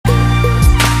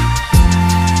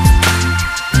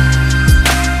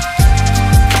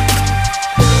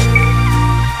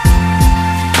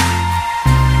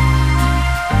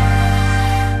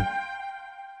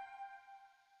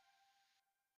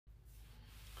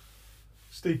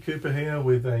Steve Cooper here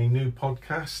with a new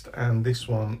podcast, and this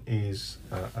one is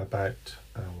about,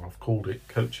 I've called it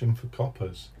Coaching for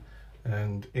Coppers,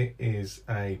 and it is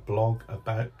a blog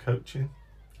about coaching,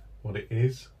 what it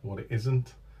is, what it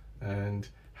isn't, and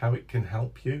how it can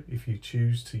help you if you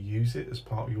choose to use it as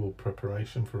part of your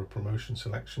preparation for a promotion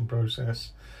selection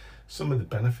process, some of the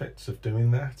benefits of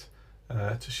doing that,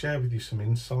 to share with you some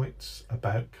insights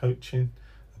about coaching,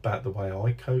 about the way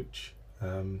I coach,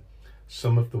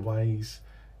 some of the ways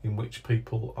in which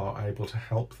people are able to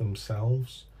help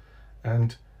themselves,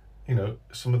 and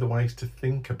some of the ways to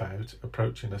think about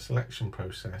approaching a selection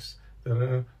process that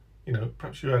are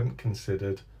perhaps you hadn't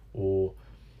considered, or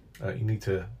you need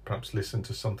to perhaps listen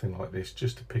to something like this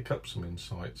just to pick up some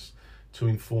insights to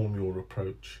inform your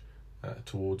approach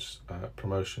towards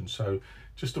promotion. So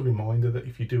just a reminder that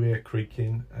if you do hear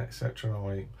creaking, etc.,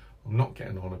 I'm not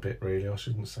getting on a bit really, I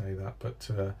shouldn't say that, but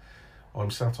I'm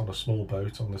sat on a small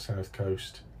boat on the south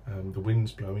coast. The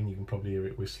wind's blowing, you can probably hear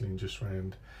it whistling just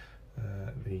round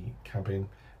the cabin,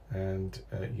 and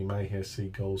you may hear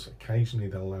seagulls. Occasionally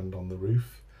they'll land on the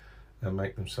roof and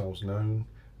make themselves known,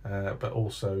 but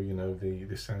also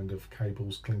the sound of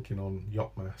cables clinking on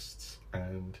yacht masts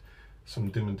and some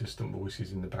dim and distant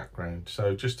voices in the background.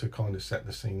 So just to kind of set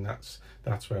the scene, that's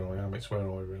where I am. It's where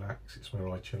I relax, it's where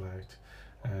I chill out,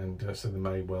 and so there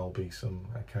may well be some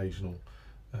occasional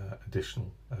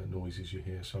additional noises you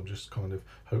hear, so I'm just kind of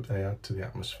hope they add to the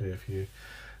atmosphere for you.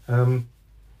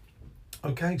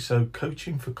 Okay, so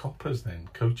coaching for coppers then,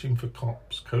 coaching for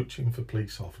cops, coaching for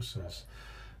police officers,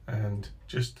 and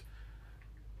just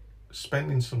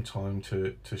spending some time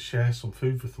to share some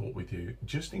food for thought with you,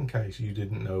 just in case you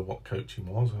didn't know what coaching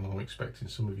was. And I'm expecting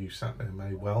some of you sat there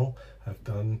may well have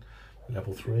done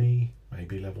level 3,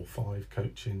 maybe level 5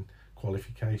 coaching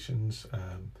qualifications.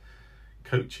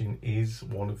 Coaching is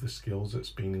one of the skills that's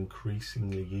been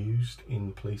increasingly used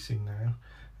in policing now,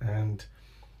 and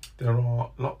there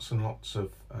are lots and lots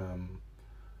of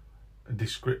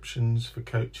descriptions for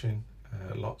coaching,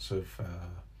 lots of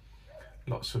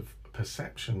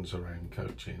perceptions around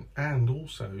coaching, and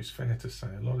also it's fair to say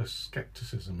a lot of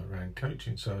skepticism around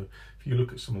coaching. So if you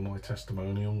look at some of my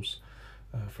testimonials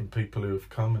from people who have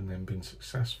come and then been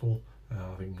successful,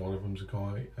 I think one of them's a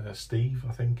guy, Steve,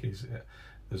 I think is.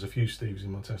 There's a few Steves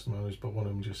in my testimonials, but one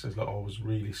of them just says, look, I was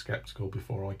really sceptical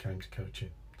before I came to coaching.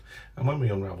 And when we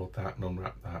unravelled that and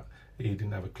unwrapped that, he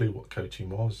didn't have a clue what coaching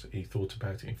was. He thought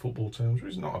about it in football terms,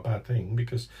 which is not a bad thing,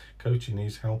 because coaching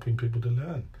is helping people to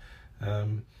learn.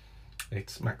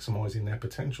 It's maximising their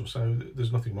potential. So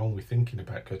there's nothing wrong with thinking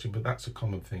about coaching, but that's a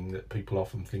common thing that people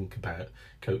often think about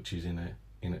coaches in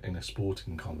a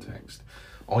sporting context.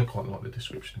 I quite like the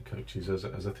description of coaches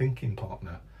as a thinking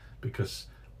partner, because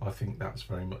I think that's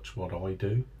very much what I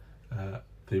do,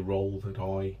 the role that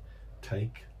I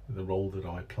take, the role that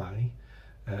I play,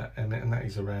 and that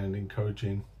is around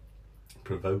encouraging,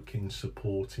 provoking,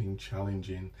 supporting,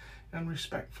 challenging, and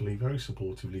respectfully, very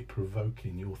supportively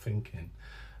provoking your thinking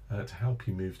to help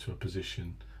you move to a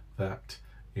position that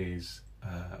is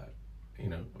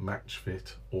match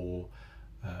fit or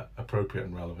appropriate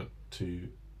and relevant to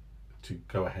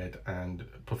go ahead and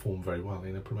perform very well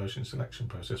in a promotion selection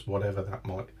process, whatever that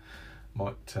might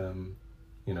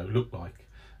look like,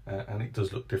 and it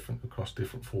does look different across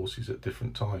different forces at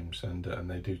different times, and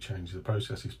they do change the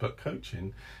processes. But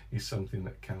coaching is something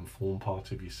that can form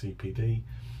part of your CPD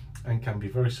and can be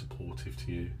very supportive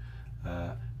to you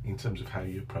in terms of how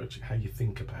you approach it, how you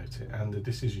think about it, and the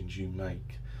decisions you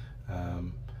make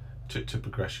to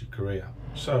progress your career.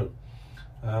 So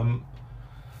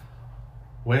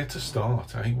where to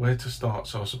start, eh? Where to start?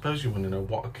 So I suppose you want to know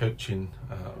what a coach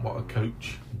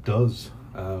does.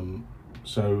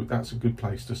 So that's a good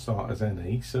place to start as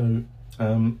any. So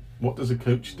what does a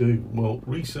coach do? Well,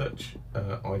 research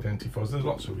identifies, there's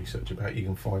lots of research about it, you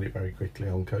can find it very quickly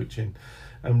on coaching,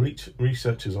 and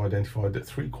researchers identified that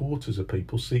 3/4 of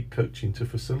people seek coaching to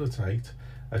facilitate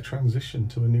a transition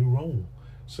to a new role.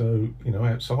 So,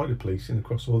 outside of policing,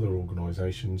 across other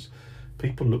organisations,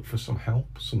 people look for some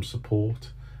help, some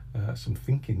support, some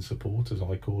thinking support, as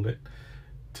I call it,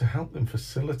 to help them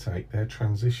facilitate their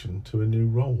transition to a new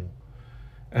role.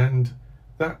 And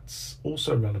that's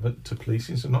also relevant to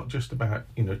policing. So not just about,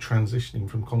 transitioning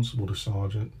from constable to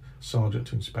sergeant, sergeant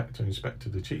to inspector, inspector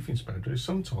to chief inspector.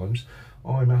 Sometimes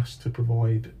I'm asked to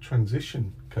provide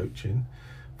transition coaching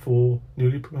for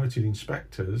newly promoted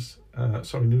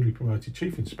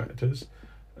chief inspectors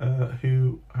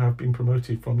who have been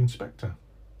promoted from inspector.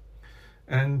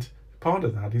 And part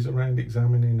of that is around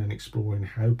examining and exploring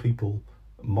how people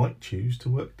might choose to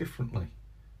work differently,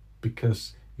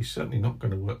 because you're certainly not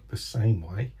going to work the same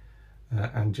way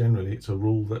and generally it's a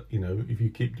rule that, you know, if you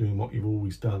keep doing what you've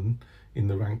always done in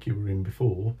the rank you were in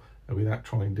before, without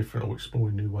trying different or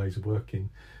exploring new ways of working,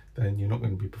 then you're not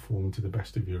going to be performing to the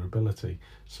best of your ability.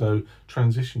 So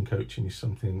transition coaching is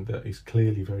something that is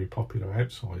clearly very popular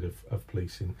outside of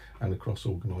policing and across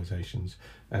organisations,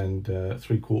 and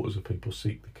 3/4 of people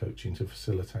seek the coaching to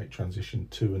facilitate transition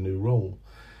to a new role.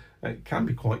 It can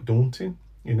be quite daunting,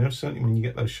 you know, certainly when you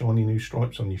get those shiny new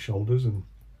stripes on your shoulders, and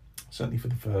certainly for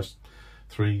the first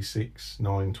 3, 6,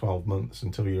 9, 12 months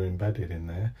until you're embedded in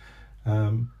there.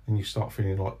 And you start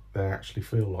feeling like they actually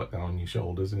feel like they're on your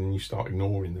shoulders, and then you start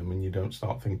ignoring them and you don't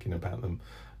start thinking about them.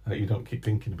 You don't keep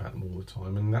thinking about them all the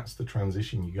time, and that's the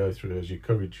transition you go through as your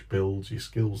courage builds, your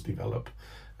skills develop,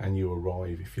 and you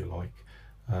arrive, if you like,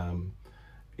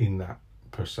 in that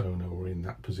persona or in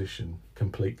that position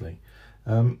completely.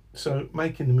 So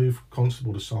making the move from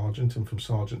constable to sergeant and from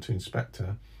sergeant to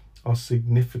inspector are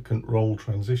significant role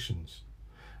transitions.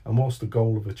 And whilst the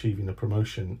goal of achieving a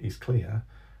promotion is clear,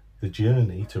 the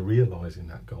journey to realising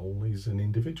that goal is an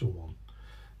individual one.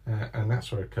 And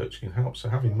that's where a coach can help. So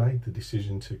having made the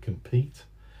decision to compete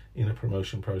in a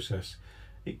promotion process,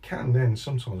 it can then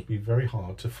sometimes be very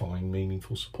hard to find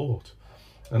meaningful support.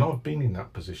 And I've been in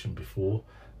that position before,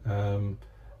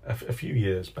 a few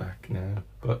years back now,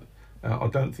 but I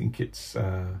don't think it's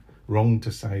wrong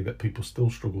to say that people still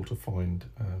struggle to find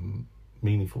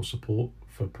meaningful support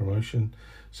for promotion.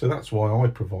 So that's why I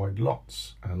provide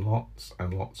lots and lots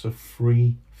and lots of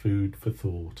free food for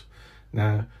thought.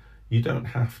 Now, you don't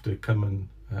have to come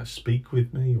and speak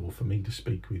with me, or for me to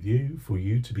speak with you, for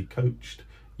you to be coached.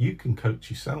 You can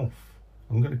coach yourself.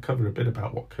 I'm going to cover a bit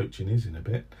about what coaching is in a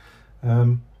bit,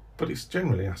 but it's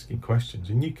generally asking questions,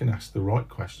 and you can ask the right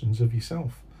questions of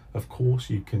yourself. Of course,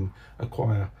 you can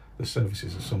acquire the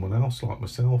services of someone else like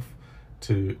myself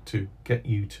to get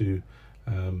you to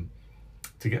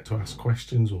get to ask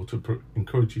questions, or to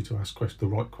encourage you to ask the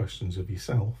right questions of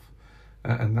yourself,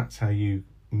 and that's how you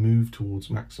move towards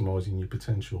maximising your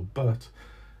potential. But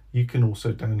you can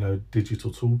also download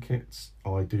digital toolkits.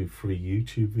 I do free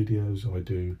YouTube videos, I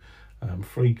do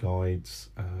free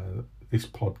guides, this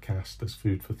podcast as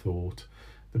food for thought.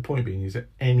 The point being is at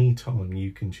any time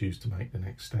you can choose to make the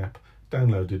next step,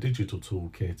 download a digital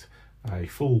toolkit, a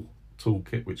full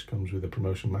toolkit which comes with a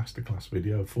promotion masterclass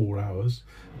video of 4 hours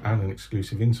and an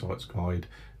exclusive insights guide,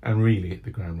 and really hit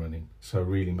the ground running. So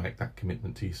really make that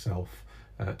commitment to yourself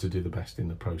to do the best in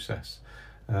the process.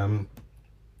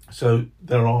 So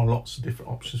there are lots of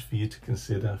different options for you to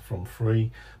consider from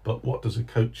free, but what does a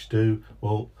coach do?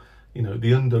 Well, you know,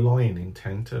 the underlying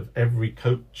intent of every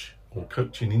coach or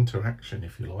coaching interaction,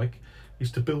 if you like,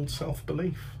 is to build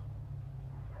self-belief.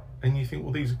 And you think,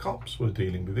 well, these are cops we're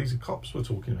dealing with, these are cops we're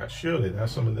talking about. Surely they're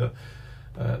some of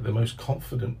the most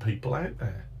confident people out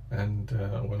there. And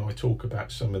when I talk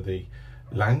about some of the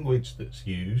language that's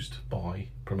used by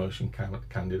promotion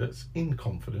candidates in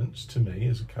confidence to me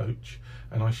as a coach,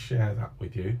 and I share that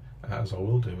with you, as I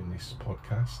will do in this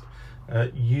podcast,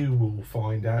 you will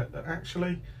find out that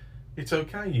actually it's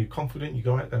okay. You're confident, you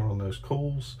go out there on those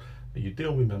calls, you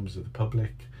deal with members of the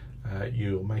public,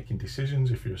 you're making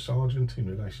decisions if you're a sergeant in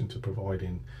relation to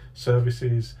providing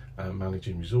services,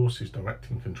 managing resources,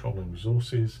 directing, controlling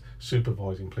resources,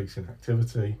 supervising policing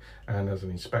activity, and as an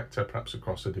inspector, perhaps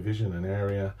across a division, an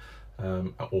area,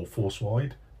 or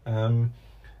force-wide.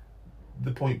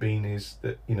 The point being is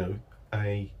that, you know,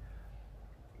 a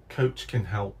coach can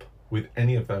help with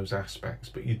any of those aspects,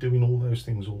 but you're doing all those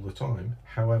things all the time.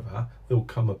 However, there'll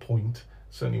come a point,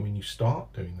 certainly when you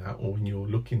start doing that, or when you're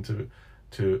looking to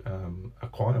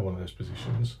acquire one of those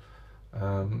positions,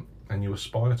 and you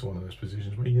aspire to one of those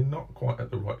positions, where you're not quite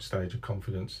at the right stage of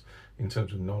confidence in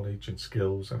terms of knowledge and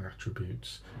skills and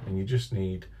attributes, and you just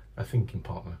need a thinking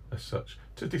partner as such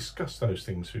to discuss those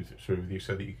things through with you,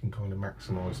 so that you can kind of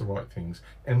maximise the right things,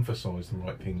 emphasise the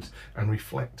right things, and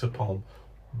reflect upon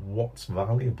what's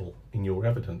valuable in your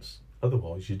evidence.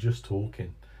 Otherwise, you're just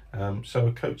talking. So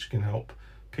a coach can help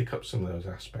pick up some of those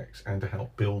aspects and to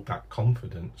help build that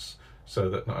confidence, so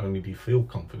that not only do you feel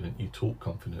confident, you talk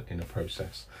confident in a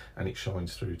process, and it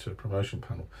shines through to a promotion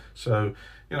panel. So,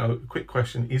 you know, quick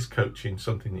question, is coaching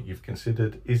something that you've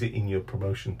considered? Is it in your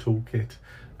promotion toolkit?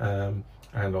 And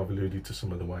I've alluded to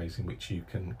some of the ways in which you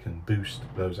can boost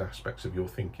those aspects of your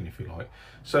thinking, if you like.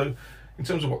 So in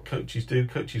terms of what coaches do,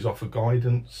 coaches offer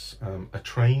guidance. A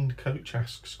trained coach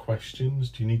asks questions.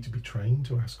 Do you need to be trained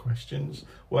to ask questions?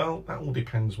 Well, that all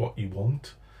depends what you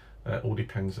want. All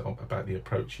depends about the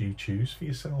approach you choose for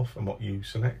yourself and what you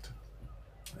select.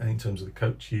 And in terms of the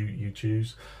coach you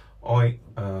choose, I'm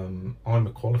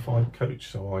a qualified coach,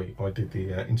 so I did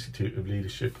the Institute of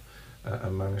Leadership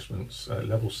and Management's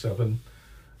Level 7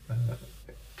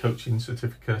 coaching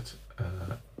certificate.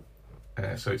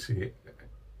 So it's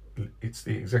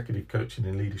the Executive Coaching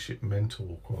and Leadership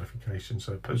Mentor qualification,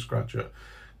 so postgraduate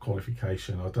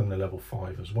qualification. I've done the Level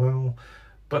 5 as well.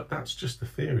 But that's just the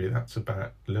theory. That's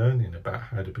about learning about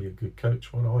how to be a good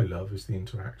coach. What I love is the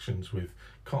interactions with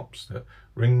cops that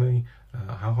ring me.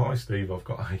 Hi Steve, I've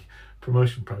got a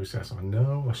promotion process. I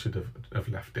know I should have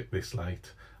left it this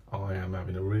late. I am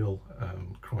having a real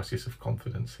crisis of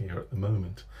confidence here at the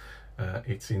moment.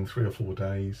 It's in 3 or 4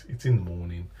 days. It's in the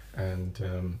morning,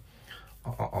 and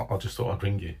I just thought I'd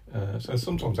ring you. So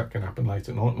sometimes that can happen late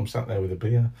at night, and I'm sat there with a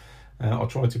beer. I'll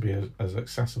try to be as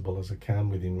accessible as I can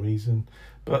within reason,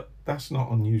 but that's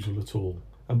not unusual at all.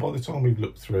 And by the time we've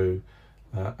looked through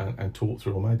and talked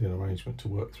through or made an arrangement to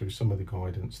work through some of the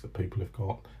guidance that people have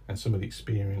got and some of the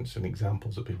experience and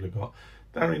examples that people have got,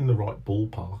 they're in the right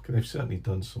ballpark. They've certainly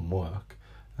done some work.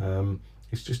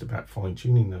 It's just about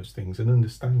fine-tuning those things and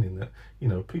understanding that,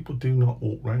 people do not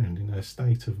walk around in a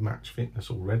state of match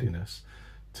fitness or readiness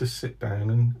to sit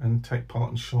down and take part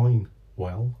and shine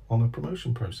well on a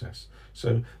promotion process.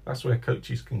 So that's where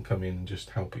coaches can come in and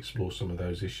just help explore some of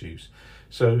those issues.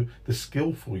 So the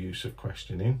skillful use of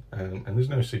questioning, and there's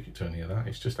no secret to any of that,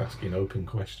 it's just asking open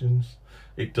questions.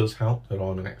 It does help that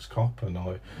I'm an ex-cop, and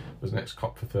I was an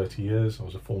ex-cop for 30 years. I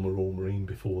was a former Royal Marine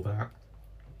before that.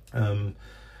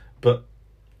 But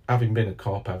having been a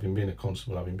cop, having been a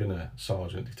constable, having been a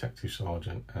sergeant, detective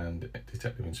sergeant and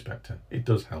detective inspector, it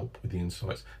does help with the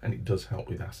insights, and it does help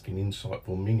with asking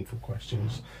insightful, meaningful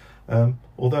questions.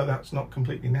 Although that's not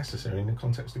completely necessary in the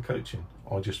context of coaching.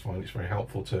 I just find it's very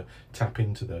helpful to tap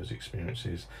into those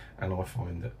experiences, and I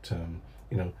find that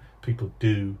people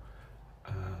do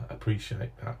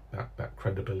appreciate that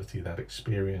credibility, that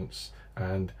experience,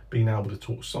 and being able to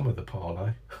talk some of the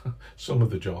parlay, some of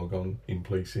the jargon in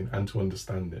policing, and to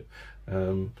understand it.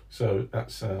 So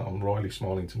that's I'm wryly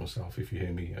smiling to myself if you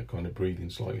hear me kind of breathing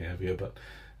slightly heavier, but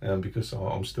because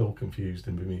I'm still confused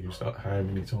and bemused at how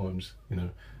many times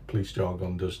police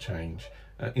jargon does change.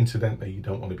 Incidentally, you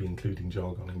don't want to be including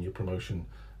jargon in your promotion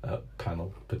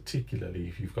panel, particularly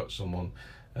if you've got someone,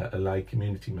 a lay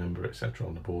community member, etc.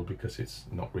 on the board, because it's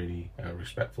not really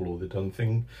respectful or the done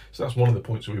thing. So that's one of the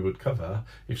points we would cover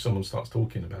if someone starts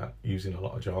talking about using a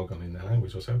lot of jargon in their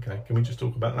language. I'll say, okay, can we just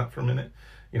talk about that for a minute?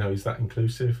 Is that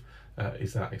inclusive?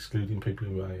 Is that excluding people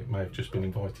who may have just been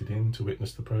invited in to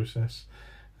witness the process,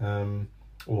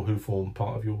 or who form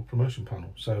part of your promotion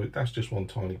panel? So that's just one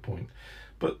tiny point.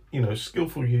 But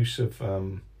skillful use of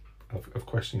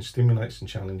questions stimulates and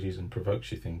challenges and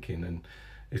provokes your thinking, and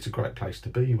it's a great place to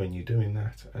be when you're doing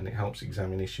that, and it helps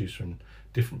examine issues from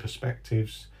different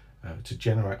perspectives, to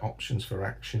generate options for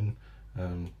action,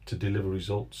 to deliver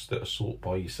results that are sought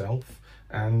by yourself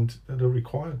and that are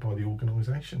required by the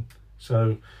organisation.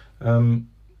 So, a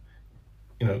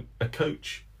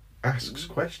coach asks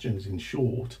questions, in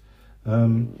short.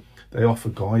 They offer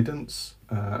guidance.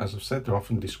 As I've said, they're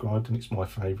often described, and it's my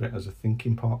favourite, as a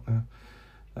thinking partner.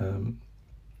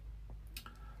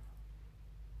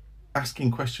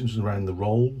 Asking questions around the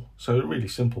role. So a really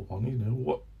simple one,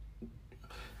 what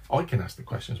I can ask the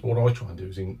questions. What I try and do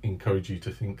is encourage you to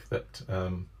think that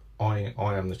I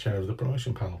am the chair of the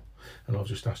promotion panel, and I've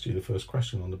just asked you the first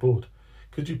question on the board.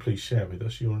 Could you please share with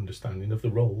us your understanding of the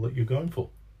role that you're going for?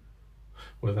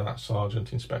 Whether that's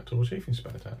sergeant, inspector or chief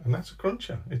inspector. And that's a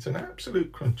cruncher. It's an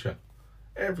absolute cruncher.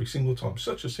 Every single time.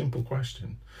 Such a simple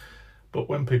question. But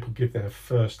when people give their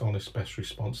first honest best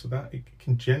response to that, it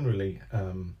can generally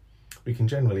we can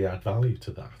generally add value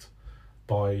to that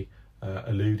by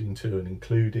alluding to and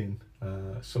including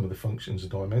some of the functions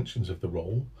and dimensions of the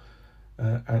role,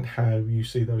 and how you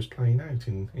see those playing out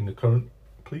in the current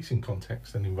policing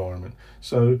context and environment.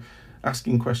 So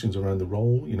asking questions around the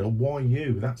role, why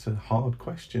you? That's a hard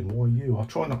question. Why you? I'll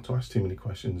try not to ask too many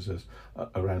questions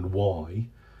around why,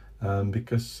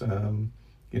 because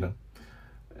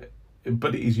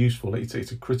but it is useful. It's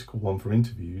a critical one for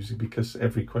interviews, because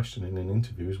every question in an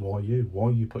interview is why you? Why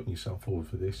are you putting yourself forward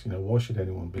for this? Why should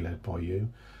anyone be led by you?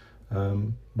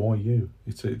 Why you?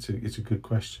 It's a good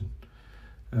question.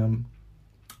 One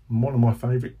of my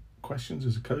favourite questions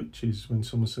as a coach is when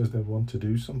someone says they want to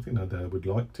do something or they would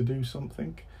like to do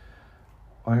something.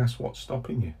 I ask, what's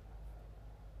stopping you?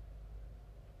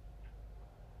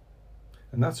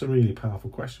 And that's a really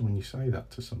powerful question when you say that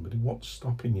to somebody. What's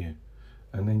stopping you?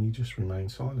 And then you just remain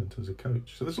silent as a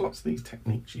coach. So there's lots of these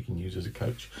techniques you can use as a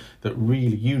coach that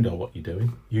really, what you're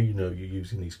doing. You're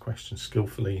using these questions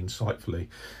skillfully, insightfully,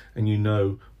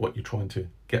 and what you're trying to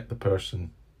get the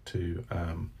person to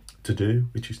do,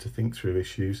 which is to think through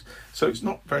issues. So it's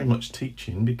not very much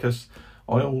teaching, because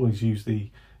I always use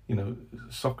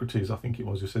Socrates, I think it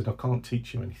was, who said, I can't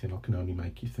teach you anything, I can only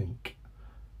make you think.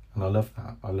 And I love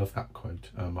that. I love that quote.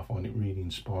 I find it really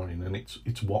inspiring, and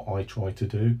it's what I try to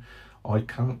do. I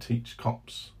can't teach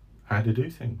cops how to do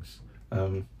things.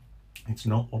 It's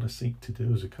not what I seek to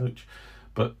do as a coach.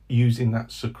 But using that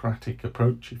Socratic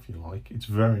approach, if you like, it's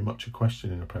very much a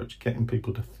questioning approach, getting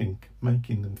people to think,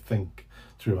 making them think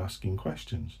through asking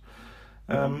questions.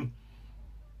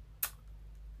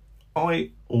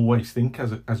 I always think,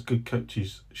 as good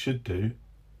coaches should do,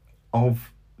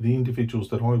 of the individuals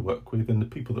that I work with and the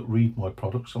people that read my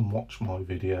products and watch my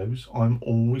videos, I'm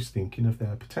always thinking of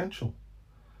their potential,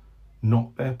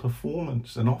 not their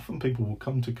performance. And often people will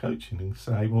come to coaching and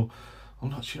say, well, I'm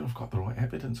not sure I've got the right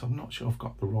evidence, I'm not sure I've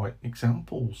got the right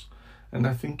examples. And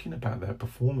they're thinking about their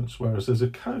performance. Whereas as a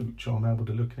coach, I'm able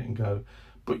to look at it and go,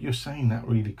 but you're saying that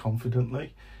really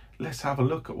confidently. Let's have a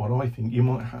look at what I think you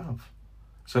might have.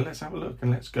 So let's have a look and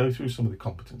let's go through some of the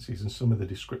competencies and some of the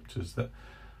descriptors that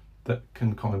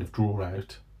can kind of draw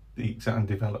out and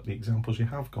develop the examples you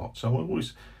have got. So I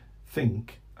always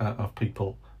think of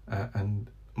people and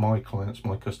my clients,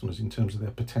 my customers, in terms of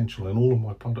their potential, and all of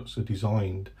my products are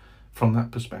designed from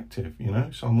that perspective,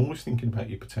 So I'm always thinking about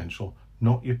your potential,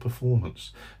 not your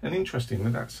performance. And interesting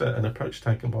that's an approach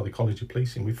taken by the College of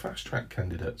Policing with fast track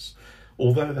candidates.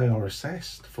 Although they are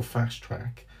assessed for fast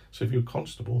track, so if you're a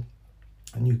constable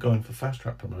and you're going for fast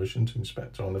track promotion to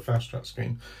inspector on the fast track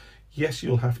scheme, yes,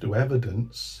 you'll have to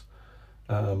evidence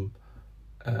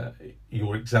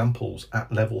your examples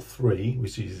at level 3,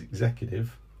 which is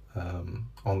executive,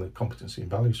 on the competency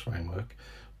and values framework,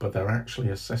 but they're actually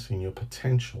assessing your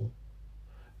potential,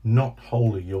 not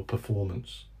wholly your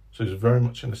performance. So it's very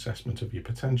much an assessment of your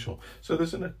potential. So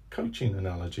there's a coaching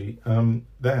analogy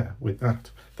there with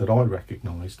that I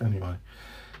recognised anyway.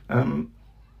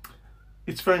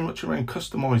 It's very much around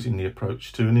customising the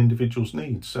approach to an individual's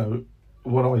needs. So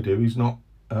what I do is not,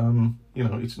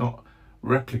 it's not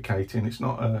replicating, it's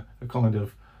not a kind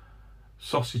of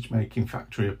sausage making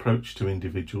factory approach to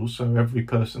individuals. So every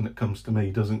person that comes to me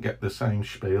doesn't get the same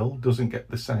spiel, doesn't get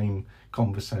the same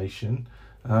conversation.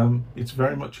 It's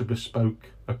very much a bespoke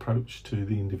approach to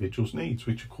the individual's needs,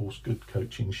 which of course good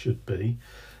coaching should be,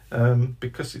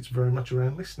 because it's very much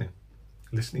around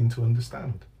listening to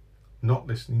understand, not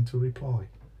listening to reply.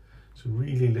 So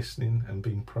really listening and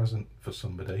being present for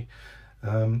somebody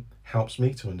helps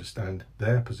me to understand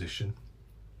their position,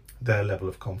 their level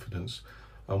of confidence,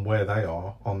 and where they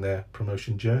are on their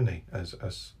promotion journey, as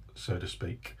so to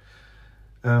speak.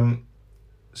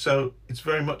 So it's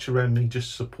very much around me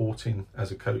just supporting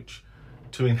as a coach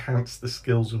to enhance the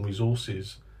skills and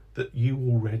resources that you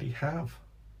already have.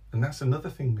 And that's another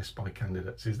thing missed by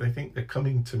candidates, is they think they're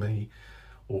coming to me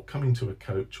or coming to a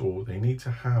coach, or they need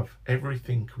to have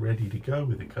everything ready to go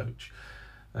with a coach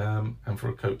and for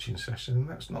a coaching session. And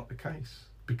that's not the case,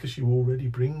 because you already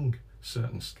bring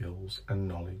certain skills and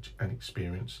knowledge and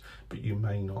experience, but you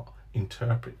may not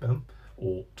interpret them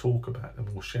or talk about them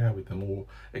or share with them or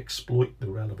exploit the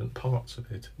relevant parts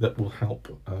of it that will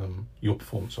help your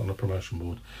performance on the promotion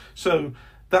board. So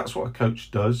that's what a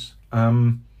coach does,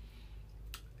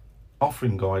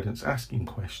 offering guidance, asking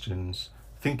questions,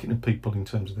 thinking of people in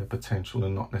terms of their potential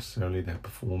and not necessarily their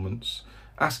performance,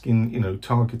 asking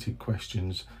targeted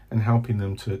questions and helping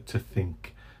them to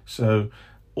think. So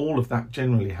all of that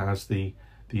generally has the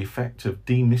effect of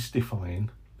demystifying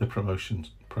the promotion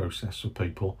process for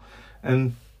people.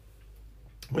 And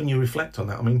when you reflect on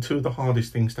that, two of the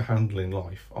hardest things to handle in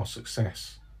life are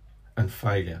success and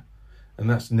failure. And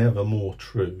that's never more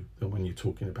true than when you're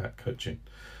talking about coaching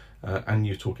and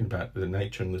you're talking about the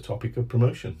nature and the topic of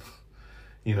promotion.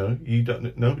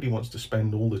 Nobody wants to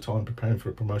spend all the time preparing for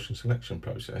a promotion selection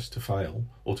process to fail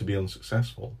or to be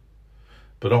unsuccessful.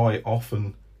 But I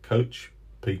often coach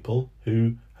people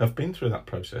who have been through that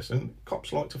process, and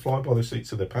cops like to fly by the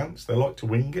seats of their pants. They like to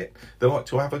wing it, they like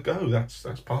to have a go. That's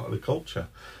part of the culture.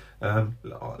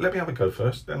 Let me have a go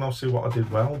first, then I'll see what I did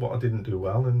well, what I didn't do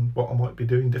well, and what I might be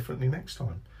doing differently next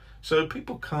time. So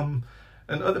people come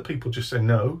and other people just say,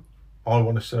 no, I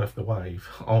want to surf the wave,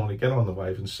 I want to get on the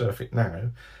wave and surf it now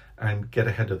and get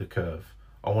ahead of the curve.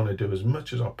 I want to do as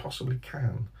much as I possibly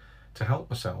can to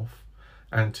help myself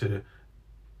and to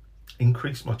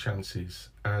increase my chances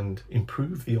and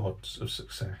improve the odds of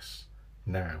success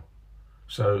now.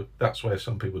 So that's where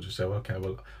some people just say, okay,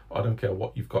 well, I don't care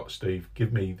what you've got, Steve,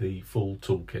 give me the full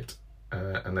toolkit,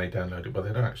 and they download it. But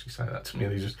they don't actually say that to me.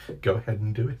 They just go ahead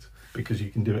and do it, because you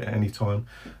can do it at any time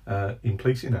in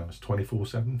policing hours,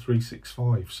 24/7,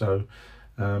 365. So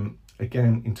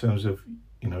again, in terms of,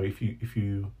 if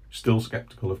you still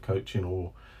skeptical of coaching,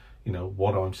 or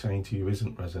what I'm saying to you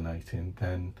isn't resonating,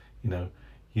 then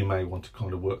you may want to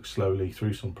kind of work slowly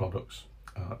through some products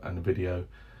and a video.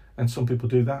 And some people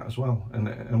do that as well,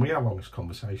 and we have honest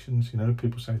conversations.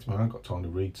 People say to me, I haven't got time to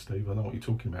read, Steve. I know what you're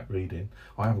talking about reading.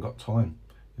 I haven't got time.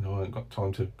 I haven't got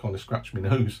time to kind of scratch my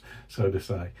nose, so to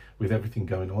say, with everything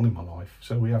going on in my life.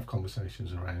 So we have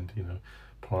conversations around,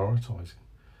 prioritising.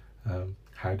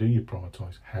 How do you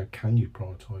prioritise? How can you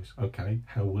prioritise? Okay,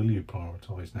 how will you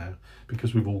prioritise now?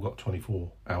 Because we've all got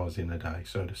 24 hours in a day,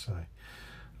 so to say.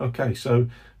 Okay, so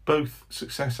both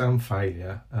success and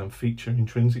failure feature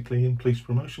intrinsically in police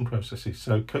promotion processes.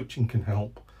 So coaching can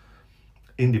help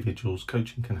individuals,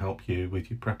 coaching can help you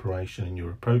with your preparation and your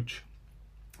approach,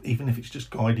 even if it's just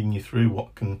guiding you through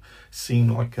what can seem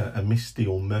like a misty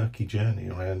or murky journey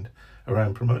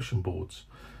around promotion boards.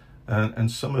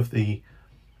 And some of the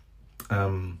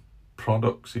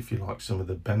products, if you like, some of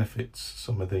the benefits,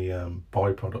 some of the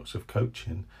byproducts of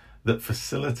coaching that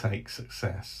facilitate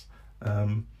success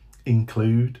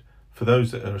include, for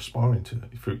those that are aspiring to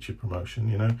future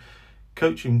promotion,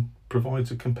 coaching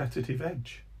provides a competitive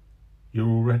edge. You're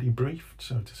already briefed,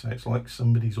 so to say. It's like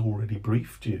somebody's already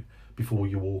briefed you before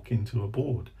you walk into a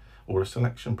board or a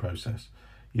selection process.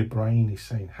 Your brain is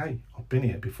saying, hey, I've been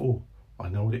here before. I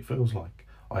know what it feels like.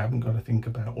 I haven't got to think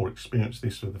about or experience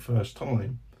this for the first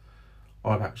time.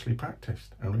 I've actually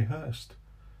practiced and rehearsed.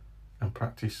 And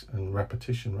practice and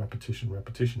repetition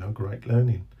are great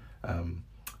learning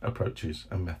approaches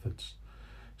and methods.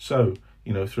 So,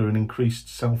 through an increased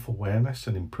self-awareness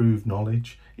and improved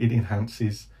knowledge, it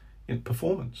enhances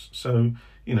performance. So,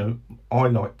 I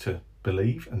like to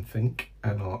believe and think,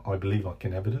 and I believe I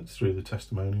can evidence through the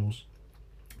testimonials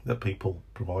that people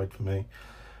provide for me,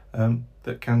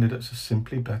 that candidates are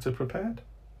simply better prepared.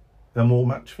 They're more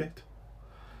match fit.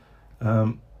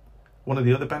 One of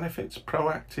the other benefits,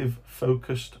 proactive,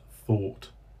 focused thought.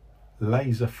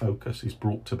 Laser focus is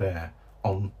brought to bear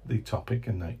on the topic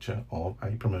and nature of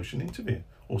a promotion interview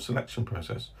or selection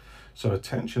process. So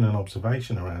attention and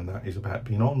observation around that is about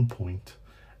being on point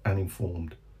and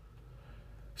informed.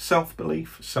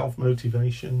 Self-belief,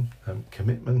 self-motivation,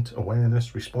 commitment,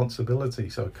 awareness, responsibility.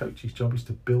 So a coach's job is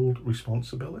to build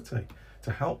responsibility,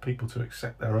 to help people to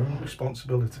accept their own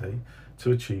responsibility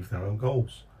to achieve their own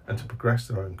goals and to progress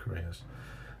their own careers,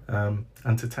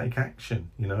 and to take action.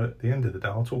 At the end of the day,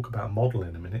 I'll talk about model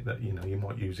in a minute that you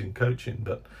might use in coaching,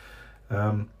 but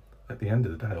at the end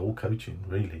of the day, all coaching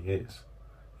really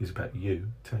is about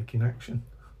you taking action.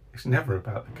 It's never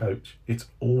about the coach. It's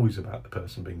always about the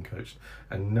person being coached,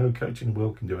 and no coach in the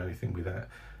world can do anything without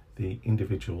the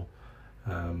individual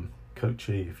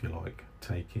coachee, if you like,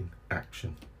 taking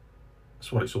action.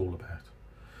 That's what it's all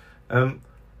about.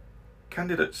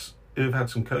 Candidates who've had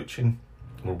some coaching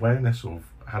or awareness, or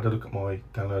had a look at my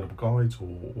downloadable guides or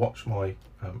watched my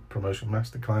promotion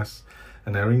masterclass,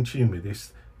 and they're in tune with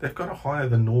this, they've got a higher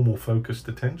than normal focused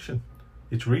attention.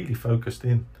 It's really focused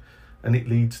in, and it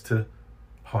leads to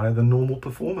higher than normal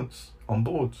performance on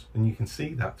boards. And you can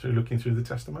see that through looking through the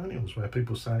testimonials, where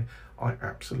people say, I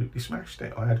absolutely smashed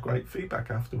it. I had great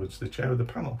feedback afterwards. The chair of the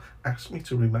panel asked me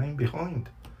to remain behind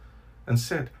and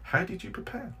said, how did you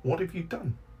prepare? What have you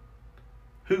done?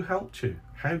 Who helped you?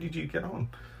 How did you get on?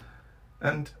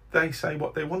 And they say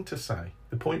what they want to say.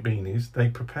 The point being is they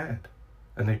prepared,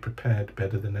 and they prepared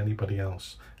better than anybody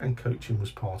else, and coaching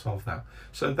was part of that.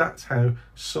 So that's how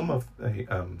some of the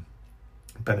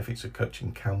benefits of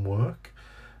coaching can work.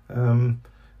 And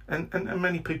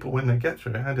many people, when they get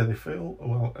through it, how do they feel?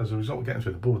 Well, as a result of getting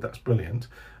through the board, that's brilliant.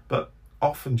 But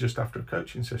often just after a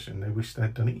coaching session, they wish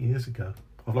they'd done it years ago.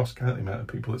 I've lost count the amount of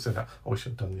people that said, I wish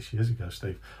I'd done this years ago,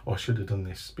 Steve. Or I should have done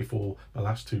this before my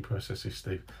last two processes,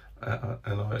 Steve.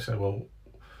 And I say, well,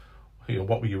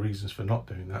 what were your reasons for not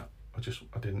doing that?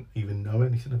 I didn't even know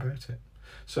anything about it.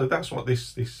 So that's what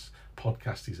this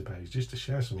podcast is about, is just to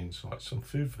share some insights, some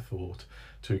food for thought,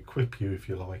 to equip you, if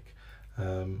you like,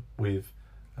 with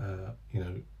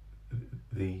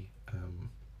the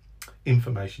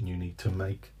information you need to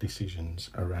make decisions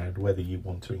around whether you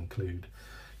want to include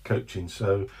coaching.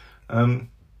 So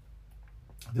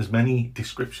there's many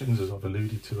descriptions, as I've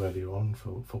alluded to earlier on,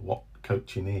 for what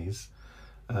coaching is.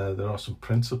 There are some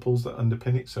principles that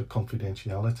underpin it. So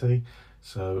confidentiality.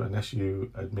 So unless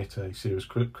you admit a serious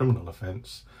criminal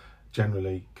offence,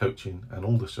 generally coaching and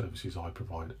all the services I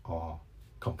provide are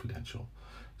confidential.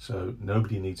 So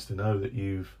nobody needs to know that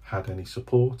you've had any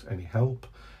support, any help,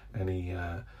 any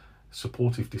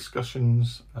supportive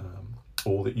discussions,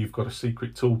 or that you've got a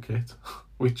secret toolkit,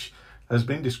 which has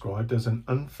been described as an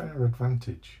unfair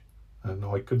advantage. And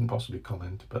I couldn't possibly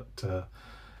comment, but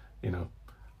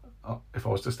if I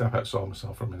was to step outside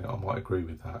myself for a minute, I might agree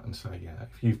with that and say, yeah,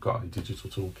 if you've got a digital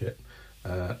toolkit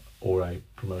or a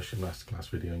promotion masterclass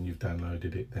video and you've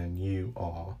downloaded it, then you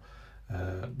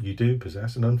do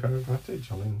possess an unfair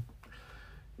advantage. I mean,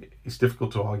 it's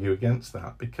difficult to argue against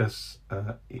that because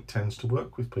it tends to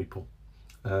work with people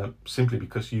simply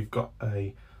because you've got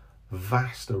a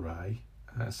vast array,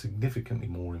 significantly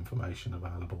more information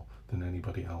available than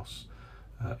anybody else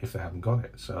if they haven't got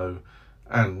it. So,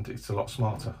 and it's a lot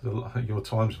smarter. Your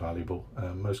time's valuable.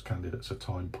 Most candidates are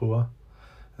time poor,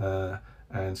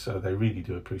 and so they really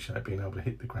do appreciate being able to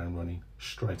hit the ground running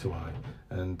straight away.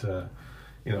 And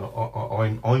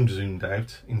I'm zoomed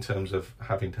out in terms of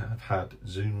having to have had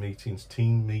Zoom meetings,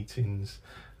 team meetings.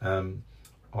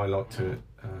 I like to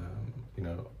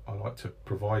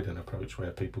provide an approach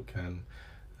where people can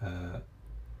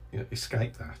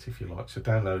escape that, if you like. So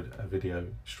download a video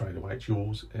straight away. It's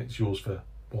yours. It's yours for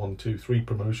 1, 2, 3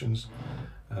 promotions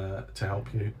to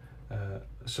help you,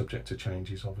 subject to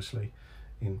changes, obviously,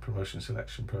 in promotion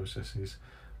selection processes.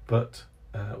 But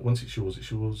once it's yours, it's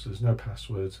yours. There's no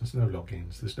passwords, there's no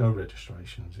logins, there's no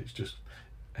registrations. It's just,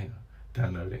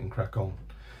 download it and crack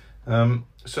on.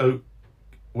 So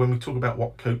when we talk about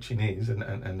what coaching is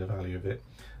and the value of it,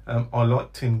 I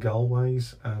like Tim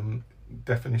Galway's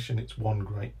definition. It's one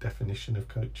great definition of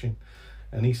coaching.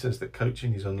 And he says that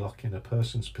coaching is unlocking a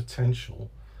person's potential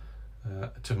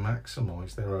to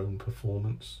maximise their own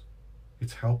performance.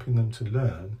 It's helping them to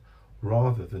learn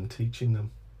rather than teaching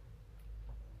them.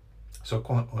 So I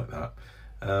quite like that.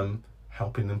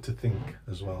 Helping them to think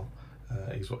as well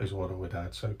is what I would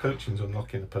add. So coaching is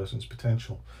unlocking a person's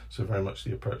potential. So very much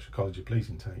the approach that College of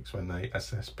Policing takes when they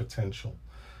assess potential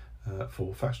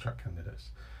for fast track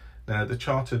candidates. Now, the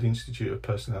Chartered Institute of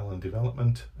Personnel and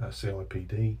Development,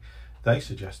 CIPD, they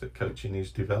suggest that coaching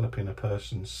is developing a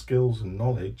person's skills and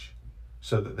knowledge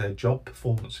so that their job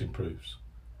performance improves,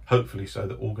 hopefully so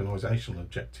that organisational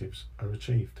objectives are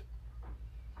achieved.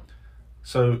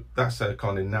 So that's a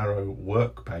kind of narrow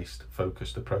work-based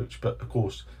focused approach, but of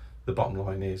course the bottom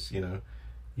line is,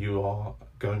 you are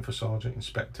going for Sergeant,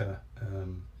 Inspector,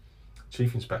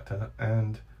 Chief Inspector,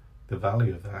 and the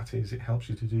value of that is it helps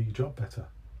you to do your job better.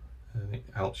 And it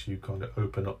helps you kind of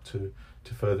open up to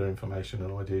further information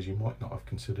and ideas you might not have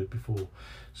considered before.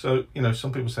 So,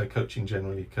 some people say coaching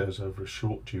generally occurs over a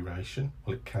short duration.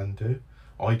 Well, it can do.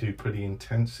 I do pretty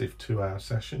intensive 2-hour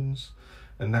sessions,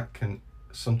 and that can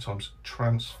sometimes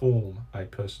transform a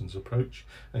person's approach.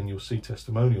 And you'll see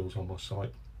testimonials on my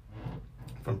site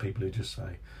from people who just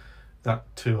say,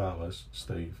 that 2 hours,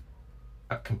 Steve,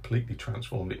 that completely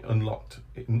transformed it,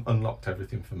 unlocked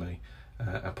everything for me.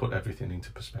 And put everything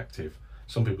into perspective.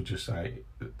 Some people just say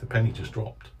the penny just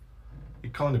dropped.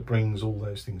 It kind of brings all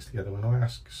those things together when I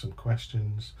ask some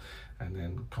questions and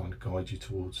then kind of guide you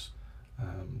towards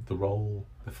the role,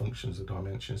 the functions, the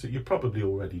dimensions that you're probably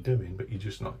already doing, but you're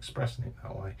just not expressing it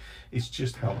that way. It's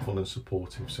just helpful and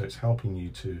supportive. So it's helping you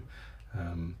to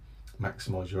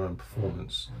maximise your own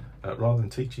performance rather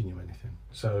than teaching you anything.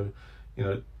 So,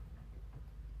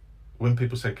 when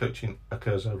people say coaching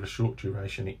occurs over a short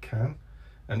duration, it can.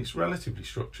 And it's relatively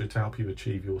structured to help you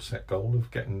achieve your set goal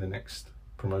of getting the next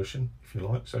promotion, if you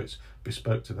like. So it's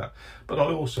bespoke to that. But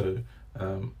I also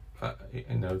know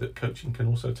that coaching can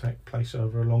also take place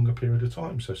over a longer period of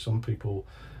time. So some people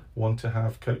want to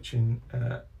have coaching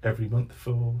every month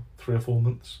for 3 or 4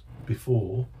 months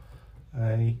before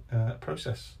a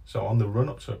process. So on the run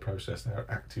up to a process, they're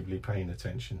actively paying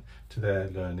attention to their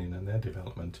learning and their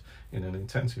development in an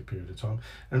intensive period of time.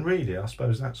 And really, I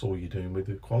suppose that's all you're doing with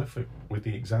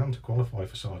the exam to qualify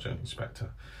for Sergeant Inspector,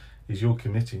 is you're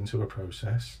committing to a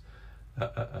process,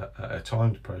 a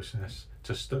timed process,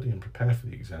 to study and prepare for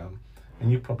the exam, and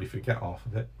you probably forget half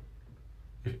of it.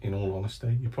 In all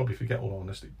honesty, you probably forget it in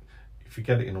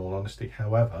all honesty.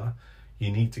 However,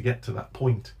 you need to get to that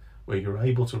point where you're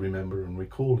able to remember and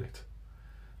recall it.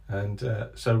 And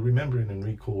so remembering and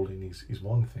recalling is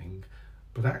one thing,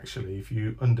 but actually if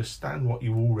you understand what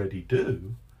you already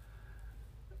do,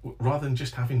 rather than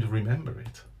just having to remember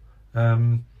it,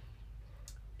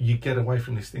 you get away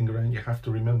from this thing around you have to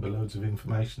remember loads of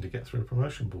information to get through a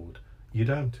promotion board. You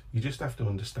don't. You just have to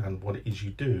understand what it is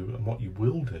you do and what you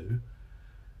will do,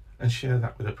 and share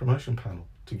that with a promotion panel,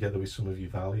 together with some of your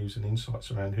values and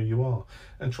insights around who you are,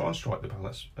 and try and strike the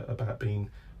balance about being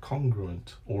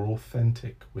congruent or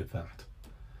authentic with that.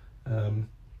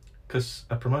 Because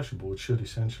a promotion board should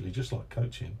essentially, just like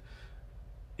coaching,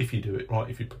 if you do it right,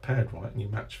 if you're prepared right and you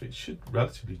match fit, it should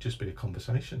relatively just be a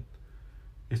conversation.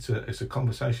 It's a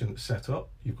conversation that's set up.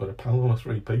 You've got a panel of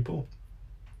 3 people.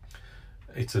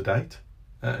 It's a date,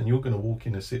 and you're going to walk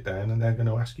in and sit down, and they're going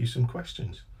to ask you some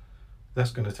questions.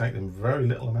 That's going to take them very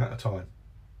little amount of time,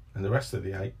 and the rest of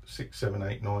the 6, 7,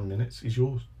 8, 9 minutes is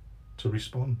yours to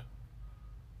respond.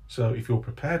 So if you're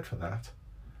prepared for that,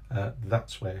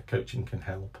 that's where coaching can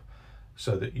help,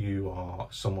 so that you are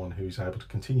someone who's able to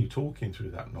continue talking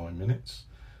through that 9 minutes,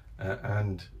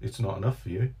 and it's not enough for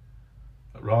you,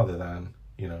 rather than,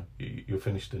 you know, you're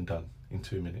finished and done in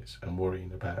 2 minutes and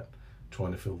worrying about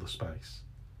trying to fill the space.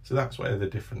 So that's where the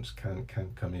difference can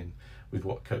come in with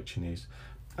what coaching is.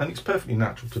 And it's perfectly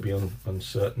natural to be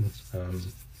uncertain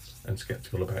and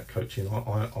sceptical about coaching.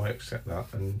 I accept that,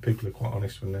 and people are quite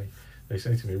honest when they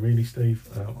say to me, really, Steve,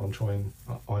 I'm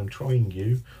trying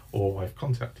you, or I've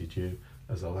contacted you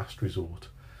as a last resort.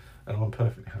 And I'm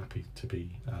perfectly happy to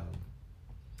be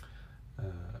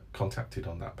contacted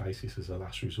on that basis as a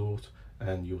last resort.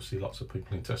 And you'll see lots of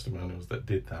people in testimonials that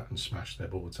did that and smashed their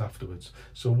boards afterwards.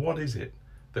 So what is it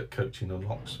that coaching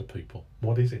unlocks for people?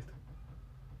 What is it?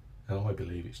 And I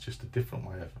believe it's just a different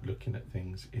way of looking at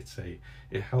things.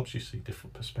 It helps you see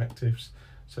different perspectives.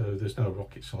 So there's no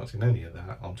rocket science in any of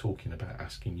that. I'm talking about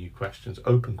asking you questions,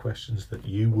 open questions that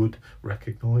you would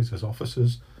recognise as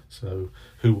officers. So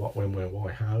who, what, when, where,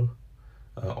 why, how.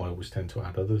 I always tend to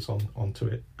add others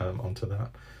onto that,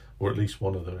 or at least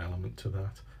one other element to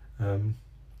that.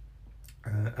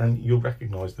 And you'll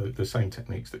recognise the same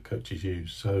techniques that coaches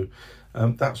use. So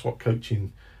that's what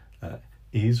coaching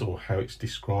is, or how it's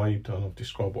described, and I've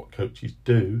described what coaches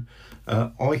do.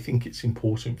 I think it's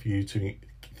important for you to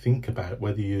think about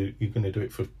whether you're going to do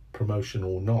it for promotion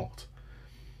or not.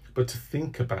 But to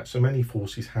think about, so many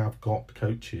forces have got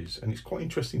coaches, and it's quite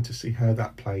interesting to see how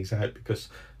that plays out, because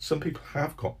some people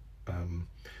have got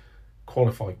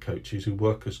qualified coaches who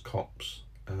work as cops,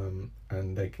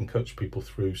 and they can coach people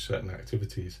through certain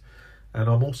activities. And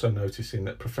I'm also noticing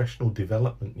that professional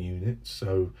development units,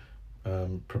 so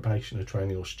probationer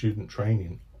training or student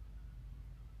training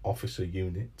officer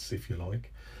units, if you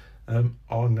like,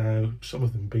 are now, some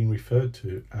of them, being referred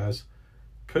to as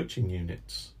coaching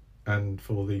units, and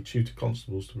for the tutor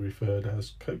constables to be referred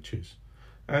as coaches.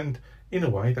 And in a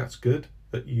way, that's good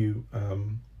that you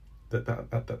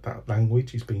that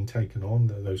language is being taken on,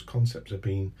 that those concepts are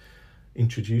being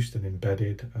introduced and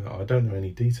embedded. I don't know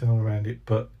any detail around it,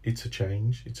 but it's a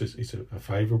change. It's a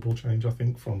favourable change, I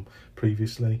think, from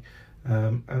previously.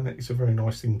 And it's a very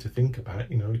nice thing to think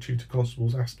about, you know, tutor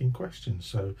constables asking questions.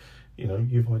 So, you know,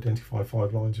 you've identified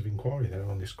 5 lines of inquiry there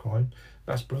on this crime.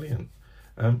 That's brilliant.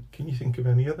 Can you think of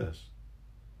any others?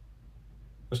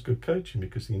 That's good coaching,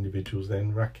 because the individual's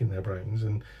then racking their brains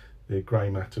and the grey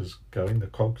matter's going, the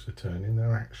cogs are turning,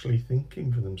 they're actually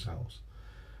thinking for themselves.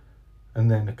 And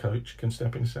then a coach can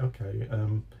step in and say, okay,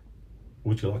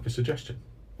 would you like a suggestion?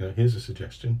 You know, here's a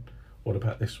suggestion. What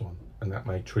about this one? And that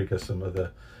may trigger some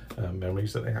other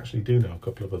memories that they actually do know a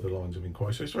couple of other lines of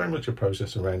inquiry. So it's very much a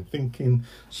process around thinking,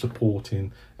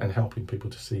 supporting, and helping people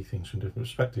to see things from different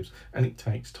perspectives. And it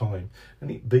takes time,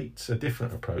 and it beats a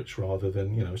different approach, rather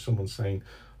than, you know, someone saying,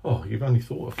 oh, you've only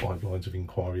thought of 5 lines of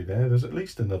inquiry there. There's at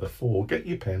least another 4. Get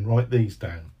your pen, write these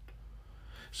down.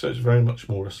 So it's very much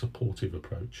more a supportive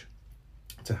approach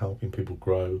to helping people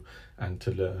grow and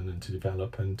to learn and to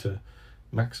develop and to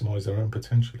maximise their own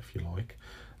potential, if you like.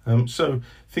 So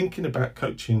thinking about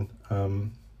coaching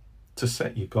to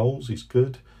set your goals is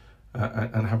good,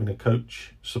 and having a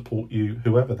coach support you,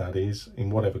 whoever that is, in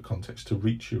whatever context, to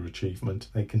reach your achievement.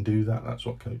 They can do that. That's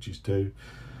what coaches do.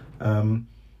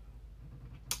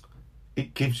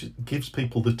 It gives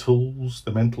people the tools,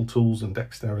 the mental tools and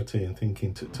dexterity and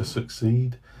thinking to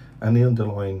succeed. And the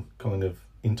underlying kind of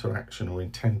interaction or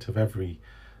intent of every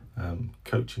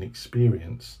coaching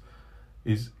experience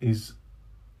is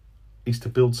to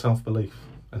build self-belief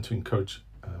and to encourage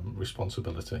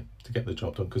responsibility to get the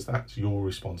job done, because that's your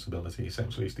responsibility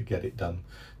essentially, is to get it done,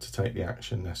 to take the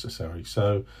action necessary.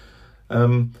 So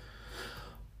I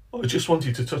just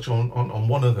wanted to touch on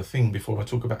one other thing before I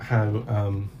talk about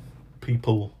how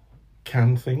people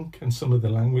can think, and some of the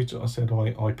language that I said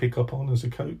I pick up on as a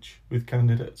coach with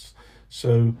candidates.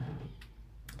 So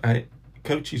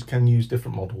coaches can use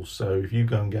different models. So if you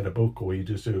go and get a book, or you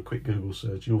just do a quick Google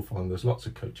search, you'll find there's lots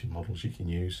of coaching models you can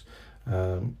use.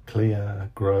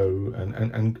 Clear, Grow,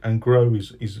 and Grow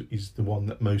is the one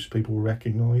that most people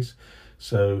recognise.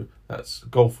 So that's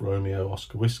Golf Romeo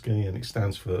Oscar Whiskey, and it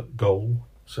stands for goal.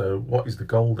 So what is the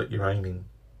goal that you're aiming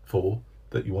for,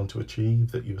 that you want to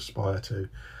achieve, that you aspire to?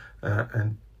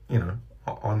 And, you know,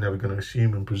 I'm never going to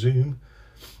assume and presume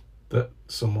that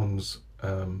someone's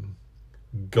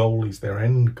goal is their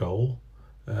end goal,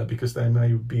 because they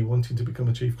may be wanting to become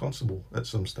a chief constable at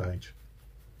some stage.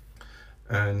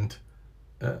 And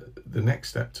the next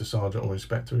step to sergeant or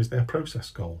inspector is their process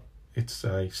goal. It's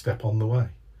a step on the way.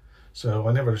 So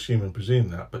I never assume and presume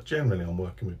that, but generally I'm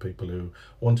working with people who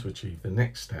want to achieve the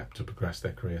next step to progress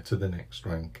their career to the next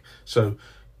rank. So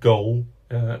goal,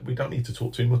 we don't need to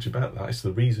talk too much about that. It's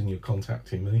the reason you're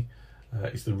contacting me.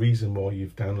 It's the reason why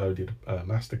you've downloaded a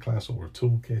masterclass or a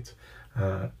toolkit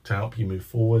to help you move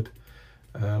forward.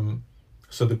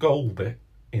 So the goal bit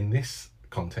in this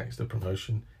context of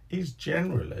promotion is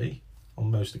generally,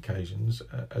 on most occasions,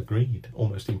 agreed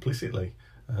almost implicitly,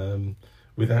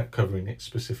 without covering it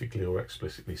specifically or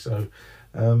explicitly. So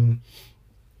the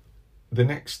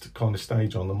next kind of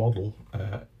stage on the model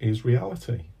is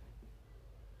reality.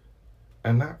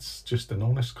 And that's just an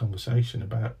honest conversation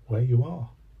about where you are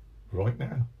right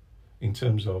now in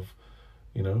terms of,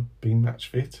 you know, being match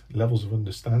fit, levels of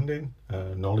understanding,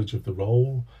 knowledge of the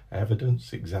role,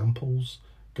 evidence, examples,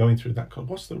 going through that.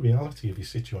 What's the reality of your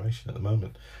situation at the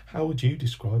moment? How would you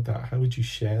describe that? How would you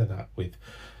share that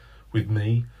with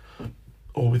me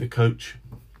or with a coach?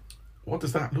 What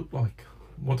does that look like?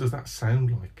 What does that sound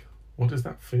like? What does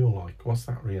that feel like? What's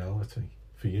that reality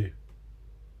for you?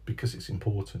 Because it's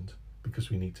important, because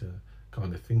we need to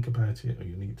kind of think about it, or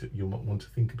you might want to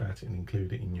think about it and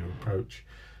include it in your approach.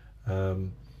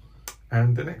 And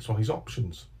the next one is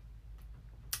options.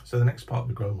 So the next part of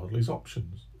the GROW model is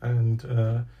options,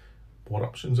 and what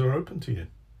options are open to you.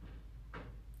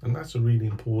 And that's a really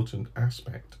important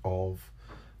aspect of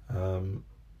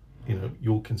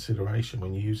your consideration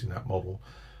when you're using that model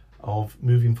of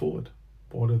moving forward.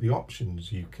 What are the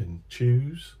options you can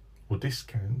choose or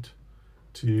discount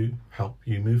to help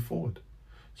you move forward?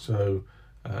 So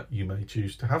you may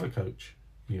choose to have a coach.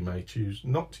 You may choose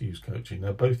not to use coaching.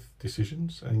 They're both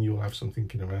decisions, and you'll have some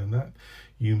thinking around that.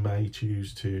 You may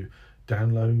choose to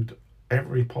download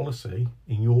every policy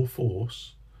in your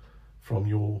force from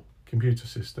your computer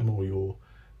system or your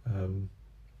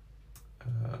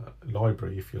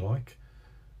library, if you like.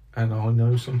 And I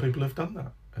know some people have done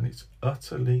that, and it's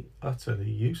utterly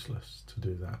useless to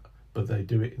do that. But they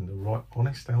do it in the right,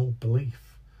 honest held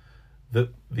belief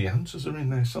that the answers are in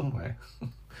there somewhere.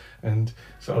 And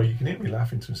so you can hear me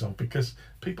laughing to myself, because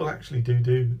people actually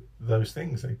do those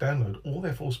things. They download all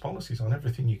their false policies on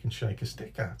everything you can shake a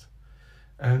stick at.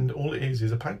 And all it is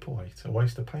a paperweight, a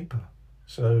waste of paper.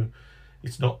 So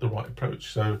it's not the right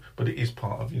approach. So, but it is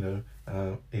part of,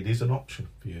 it is an option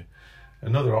for you.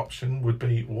 Another option would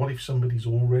be, what if somebody's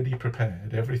already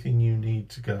prepared everything you need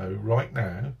to go right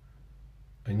now,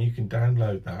 and you can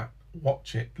download that,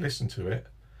 watch it, listen to it,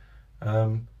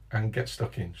 and get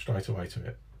stuck in straight away to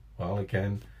it? Well,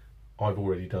 again, I've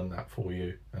already done that for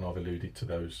you, and I've alluded to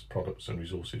those products and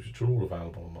resources, which are all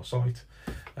available on my site.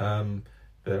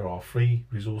 There are free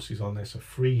resources on there, so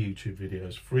free YouTube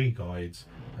videos, free guides,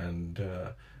 and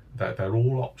that they're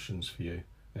all options for you.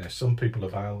 Some people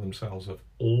avail themselves of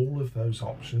all of those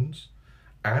options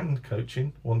and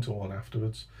coaching one-to-one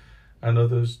afterwards, and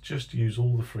others just use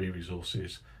all the free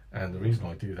resources. And the reason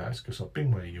I do that is because I've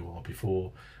been where you are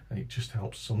before, and it just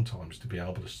helps sometimes to be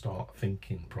able to start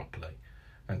thinking properly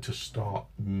and to start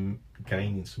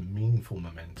gaining some meaningful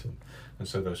momentum. And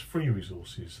so those free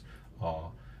resources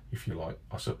are, if you like,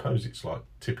 I suppose it's like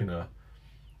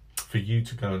for you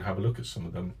to go and have a look at some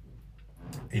of them.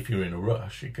 If you're in a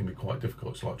rush, it can be quite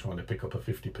difficult. It's like trying to pick up a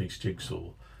 50-piece jigsaw,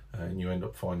 and you end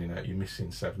up finding out you're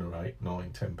missing 7 or 8,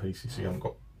 9, 10 pieces, so you haven't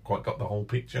quite got the whole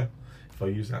picture, if I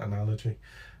use that analogy.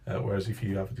 Whereas if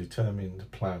you have a determined,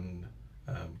 planned,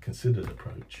 considered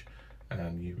approach,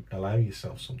 and you allow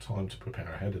yourself some time to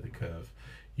prepare ahead of the curve,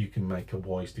 you can make a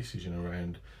wise decision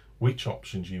around which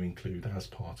options you include as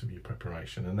part of your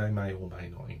preparation. And they may or may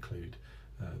not include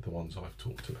the ones I've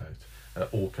talked about,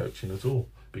 or coaching at all,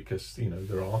 because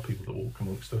there are people that walk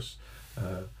amongst us,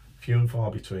 few and far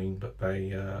between, but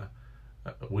they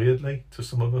weirdly to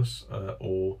some of us,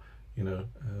 or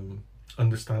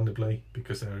understandably,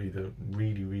 because they're either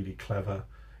really clever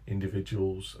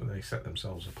individuals and they set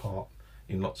themselves apart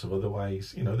in lots of other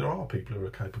ways. There are people who are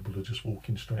capable of just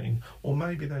walking straight in, or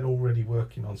maybe they're already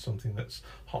working on something that's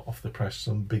hot off the press,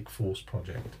 some big force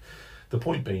project. The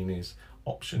point being is,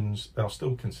 options, they'll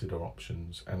still consider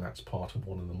options, and that's part of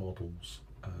one of the models,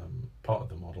 part of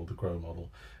the model, the GROW model.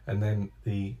 And then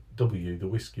the W, the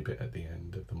whiskey bit at the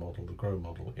end of the model, the GROW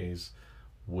model, is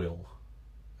will.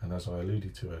 And as I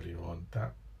alluded to earlier on,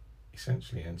 that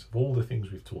essentially ends, of all the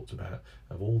things we've talked about,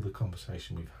 of all the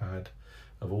conversation we've had,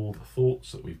 of all the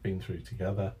thoughts that we've been through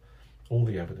together, all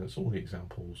the evidence, all the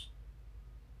examples,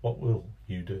 what will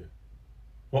you do?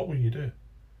 What will you do?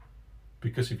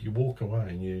 Because if you walk away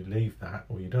and you leave that,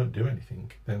 or you don't do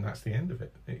anything, then that's the end of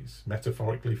it. It's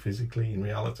metaphorically, physically, in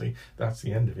reality, that's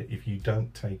the end of it if you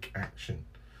don't take action.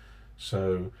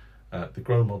 So The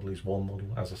GROW model is one model.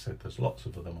 As I said, there's lots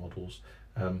of other models.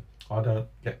 I don't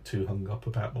get too hung up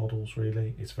about models,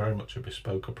 really. It's very much a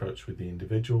bespoke approach with the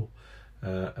individual,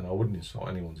 and I wouldn't insult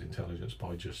anyone's intelligence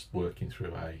by just working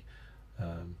through a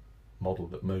model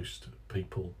that most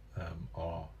people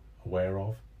are aware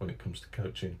of when it comes to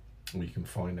coaching. We can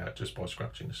find out just by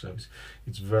scratching the surface.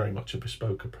 It's very much a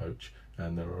bespoke approach,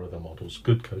 and there are other models.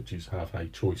 Good coaches have a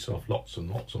choice of lots and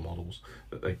lots of models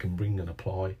that they can bring and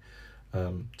apply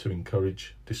to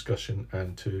encourage discussion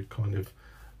and to kind of,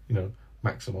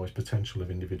 maximise potential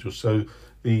of individuals. So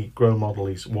the GROW model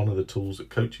is one of the tools that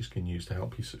coaches can use to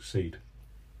help you succeed.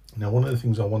 Now, one of the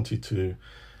things I wanted to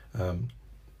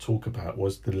talk about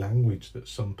was the language that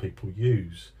some people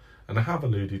use. And I have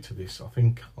alluded to this, I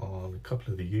think, on a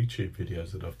couple of the YouTube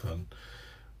videos that I've done,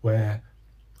 where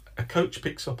a coach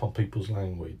picks up on people's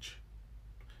language.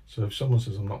 So if someone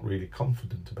says, I'm not really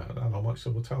confident about that, I might say,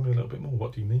 well, tell me a little bit more.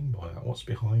 What do you mean by that? What's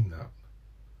behind that?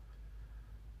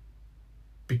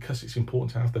 Because it's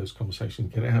important to have those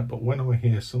conversations, get it out. But when I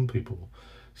hear some people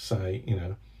say,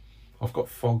 I've got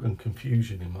fog and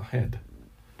confusion in my head,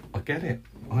 I get it.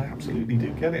 I absolutely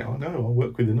do get it. I know. I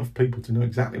work with enough people to know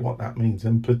exactly what that means.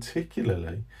 And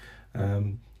particularly,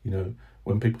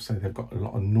 when people say they've got a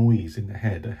lot of noise in the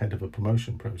head ahead of a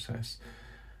promotion process,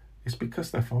 it's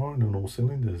because they're firing on all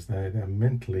cylinders. They're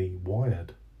mentally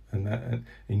wired, and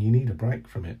you need a break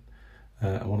from it.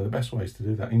 And one of the best ways to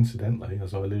do that, incidentally,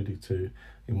 as I alluded to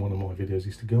in one of my videos,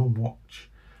 is to go and watch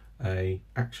a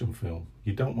action film.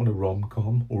 You don't want a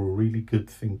rom-com or a really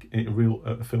good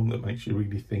a film that makes you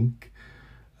really think.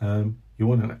 You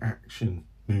want an action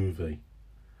movie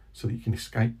so that you can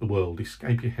escape the world,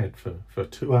 escape your head for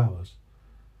 2 hours.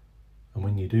 And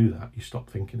when you do that, you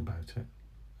stop thinking about it.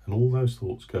 And all those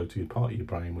thoughts go to your part of your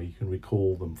brain where you can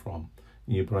recall them from.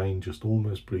 And your brain just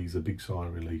almost breathes a big sigh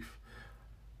of relief.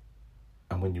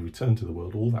 And when you return to the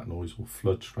world, all that noise will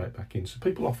flood straight back in. So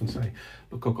people often say,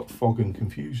 look, I've got fog and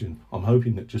confusion. I'm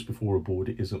hoping that just before a board,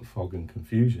 it isn't fog and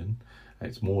confusion.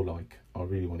 It's more like, I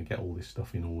really want to get all this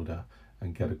stuff in order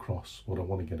and get across what I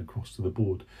want to get across to the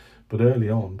board. But early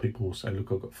on, people will say,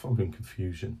 look, I've got fog and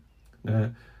confusion.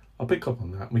 Now, I'll pick up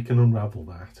on that. We can unravel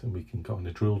that and we can kind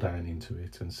of drill down into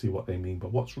it and see what they mean.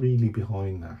 But what's really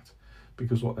behind that?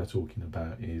 Because what they're talking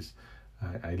about is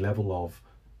a level of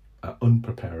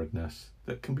unpreparedness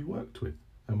that can be worked with,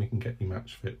 and we can get you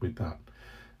match fit with that.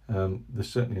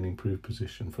 There's certainly an improved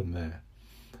position from there.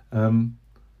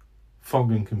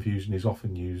 Fog and confusion is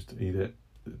often used either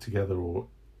together or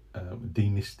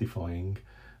demystifying,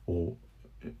 or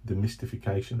the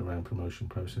mystification around promotion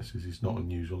processes is not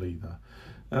unusual either.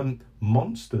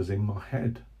 Monsters in my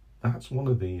head, that's one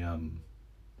of the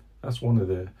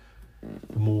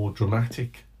more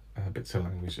dramatic bits of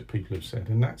language that people have said,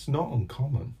 and that's not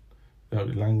uncommon.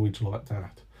 Language like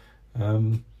that.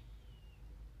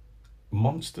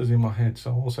 Monsters in my head.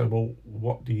 So I'll say, well,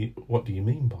 what do you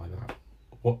mean by that?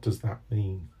 What does that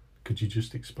mean? Could you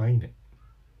just explain it?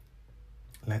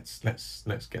 Let's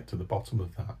get to the bottom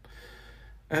of that.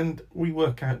 And we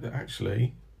work out that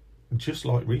actually, just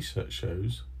like research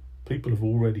shows, people have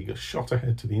already got shot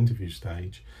ahead to the interview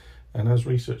stage. And as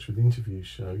research with interviews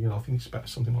show, I think it's about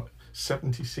something like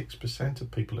 76%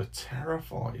 of people are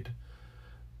terrified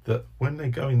that when they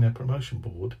go in their promotion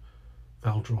board,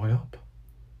 they'll dry up.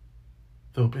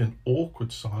 There'll be an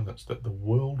awkward silence that the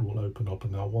world will open up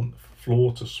and they'll want the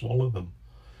floor to swallow them.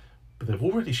 But they've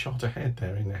already shot ahead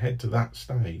there in their head to that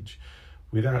stage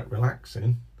without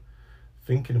relaxing,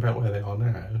 thinking about where they are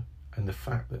now and the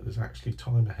fact that there's actually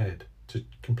time ahead to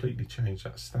completely change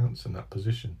that stance and that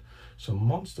position. So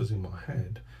monsters in my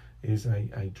head is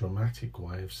a dramatic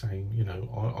way of saying,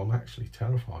 I'm actually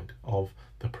terrified of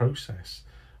the process,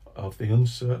 of the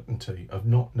uncertainty of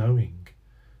not knowing,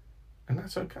 and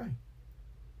that's okay.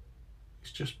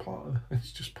 It's just part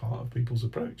of people's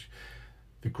approach.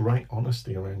 The great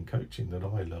honesty around coaching that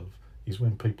I love is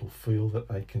when people feel that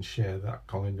they can share that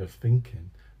kind of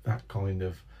thinking, that kind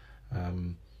of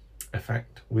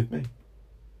effect with me,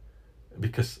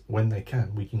 because when they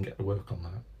can, we can get to work on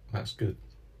that. That's good.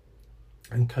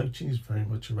 And coaching is very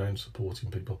much around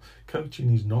supporting people.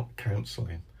 Coaching is not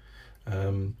counselling.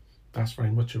 That's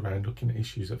very much around looking at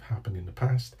issues that have happened in the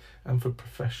past and for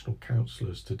professional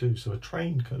counsellors to do. So a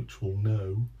trained coach will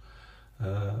know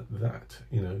that,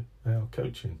 they are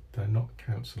coaching. They're not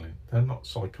counselling. They're not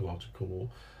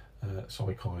psychological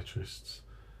psychiatrists.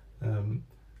 And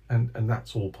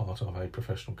that's all part of a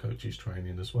professional coach's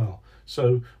training as well.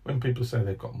 So when people say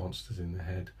they've got monsters in their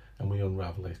head and we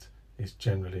unravel it, it's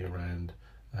generally around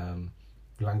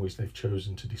language they've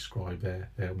chosen to describe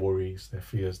their worries, their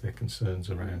fears, their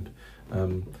concerns around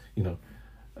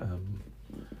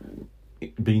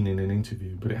been in an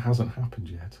interview, but it hasn't happened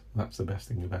yet. That's the best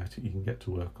thing about it. You can get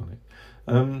to work on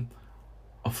it.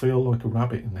 I feel like a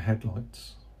rabbit in the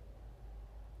headlights.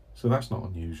 So that's not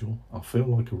unusual. I feel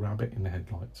like a rabbit in the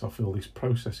headlights. I feel this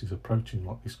process is approaching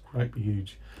like this great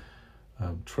huge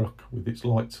truck with its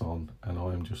lights on, and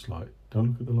I am just like,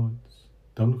 don't look at the lights.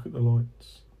 Don't look at the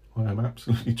lights. I am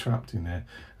absolutely trapped in there,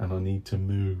 and I need to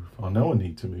move. I know I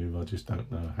need to move. I just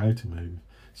don't know how to move.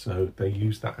 So they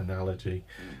use that analogy,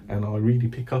 and I really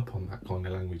pick up on that kind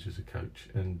of language as a coach,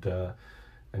 and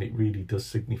it really does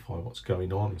signify what's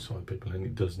going on inside people, and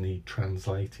it does need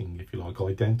translating, if you like,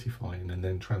 identifying and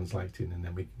then translating, and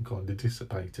then we can kind of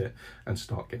dissipate it and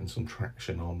start getting some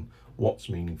traction on what's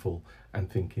meaningful and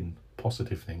thinking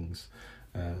positive things,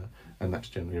 and that's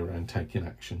generally around taking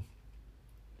action.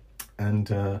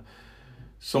 And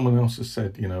someone else has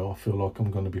said, I feel like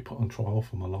I'm going to be put on trial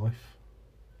for my life.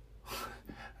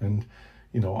 And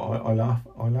I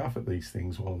laugh at these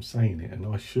things while I'm saying it,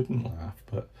 and I shouldn't laugh,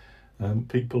 but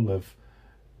people have.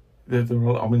 There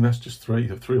are. I mean, that's just three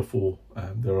or four.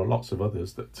 There are lots of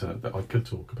others that I could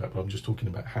talk about, but I'm just talking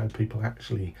about how people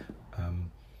actually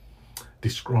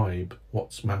describe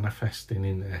what's manifesting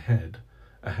in their head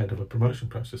ahead of a promotion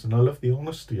process, and I love the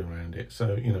honesty around it.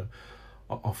 So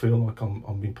I feel like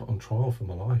I'm being put on trial for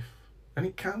my life, and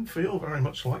it can feel very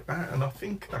much like that. And I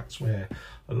think that's where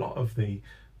a lot of the,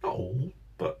 not all,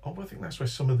 but I think that's where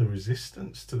some of the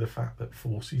resistance to the fact that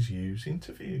forces use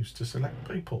interviews to select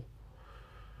people.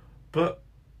 But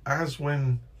as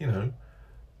when,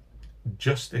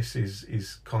 justice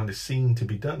is kind of seen to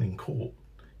be done in court,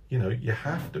 you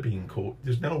have to be in court.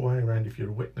 There's no way around if you're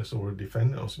a witness or a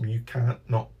defendant or something. You can't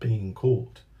not be in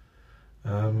court.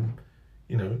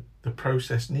 The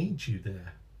process needs you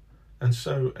there. And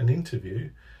so an interview,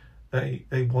 they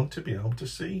want to be able to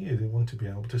see you. They want to be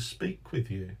able to speak with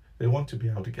you. They want to be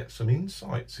able to get some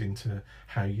insights into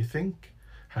how you think,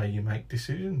 how you make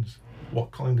decisions,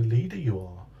 what kind of leader you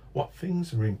are, what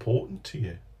things are important to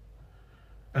you.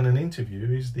 And an interview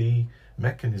is the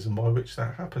mechanism by which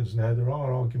that happens. Now, there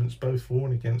are arguments both for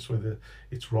and against whether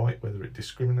it's right, whether it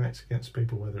discriminates against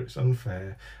people, whether it's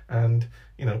unfair. And,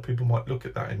 people might look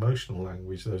at that emotional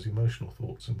language, those emotional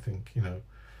thoughts, and think,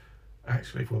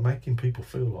 actually, if we're making people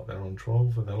feel like they're on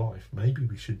trial for their life, maybe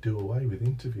we should do away with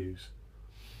interviews.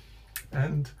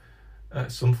 And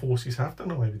some forces have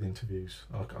done away with interviews.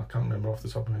 I can't remember off the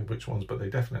top of my head which ones, but they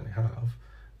definitely have.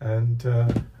 And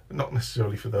not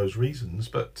necessarily for those reasons,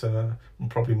 but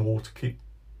probably more to keep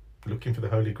looking for the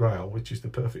Holy Grail, which is the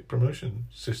perfect promotion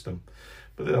system.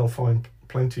 But they'll find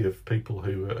plenty of people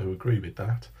who agree with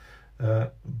that.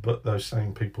 But those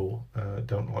same people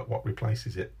don't like what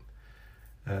replaces it.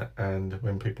 And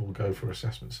when people go for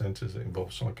assessment centres that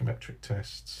involve psychometric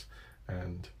tests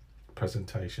and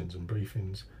presentations and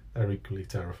briefings, they're equally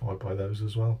terrified by those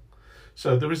as well.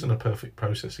 So there isn't a perfect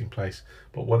process in place,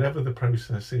 but whatever the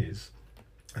process is,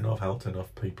 and I've helped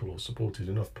enough people or supported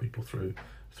enough people through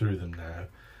them now,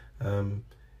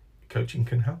 coaching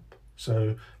can help.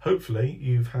 So hopefully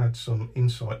you've had some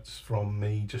insights from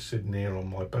me just sitting here on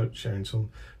my boat sharing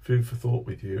some food for thought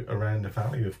with you around the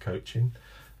value of coaching,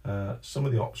 some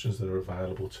of the options that are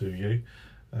available to you.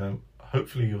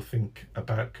 Hopefully you'll think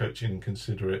about coaching and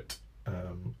consider it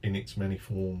in its many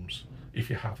forms if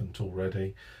you haven't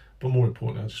already. But more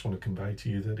importantly, I just want to convey to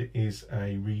you that it is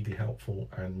a really helpful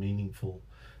and meaningful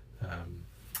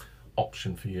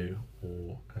option for you,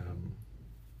 or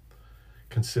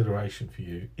consideration for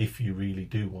you if you really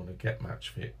do want to get match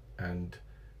fit and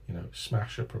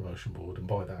smash a promotion board. And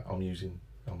by that I'm using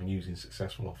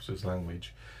successful officers'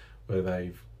 language, where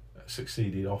they've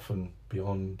succeeded often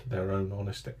beyond their own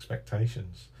honest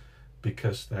expectations,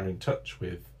 because they're in touch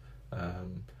with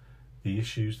the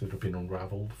issues that have been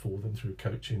unravelled for them through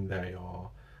coaching. They are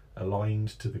aligned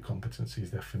to the competencies,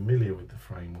 they're familiar with the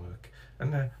framework,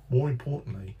 and they're, more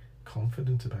importantly,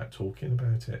 confident about talking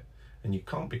about it. And you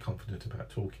can't be confident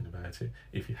about talking about it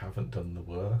if you haven't done the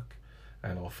work.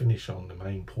 And I'll finish on the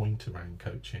main point around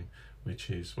coaching,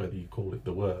 which is, whether you call it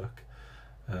the work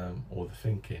or the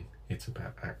thinking, it's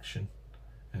about action.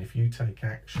 And if you take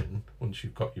action, once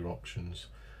you've got your options,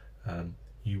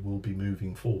 you will be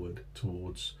moving forward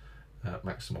towards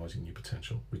maximising your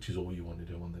potential, which is all you want to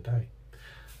do on the day.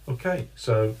 Okay,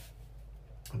 so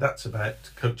that's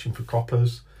about coaching for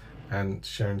coppers and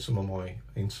sharing some of my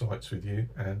insights with you,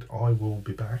 and I will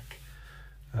be back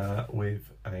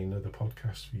with another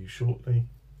podcast for you shortly.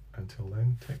 Until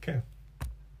then, take care.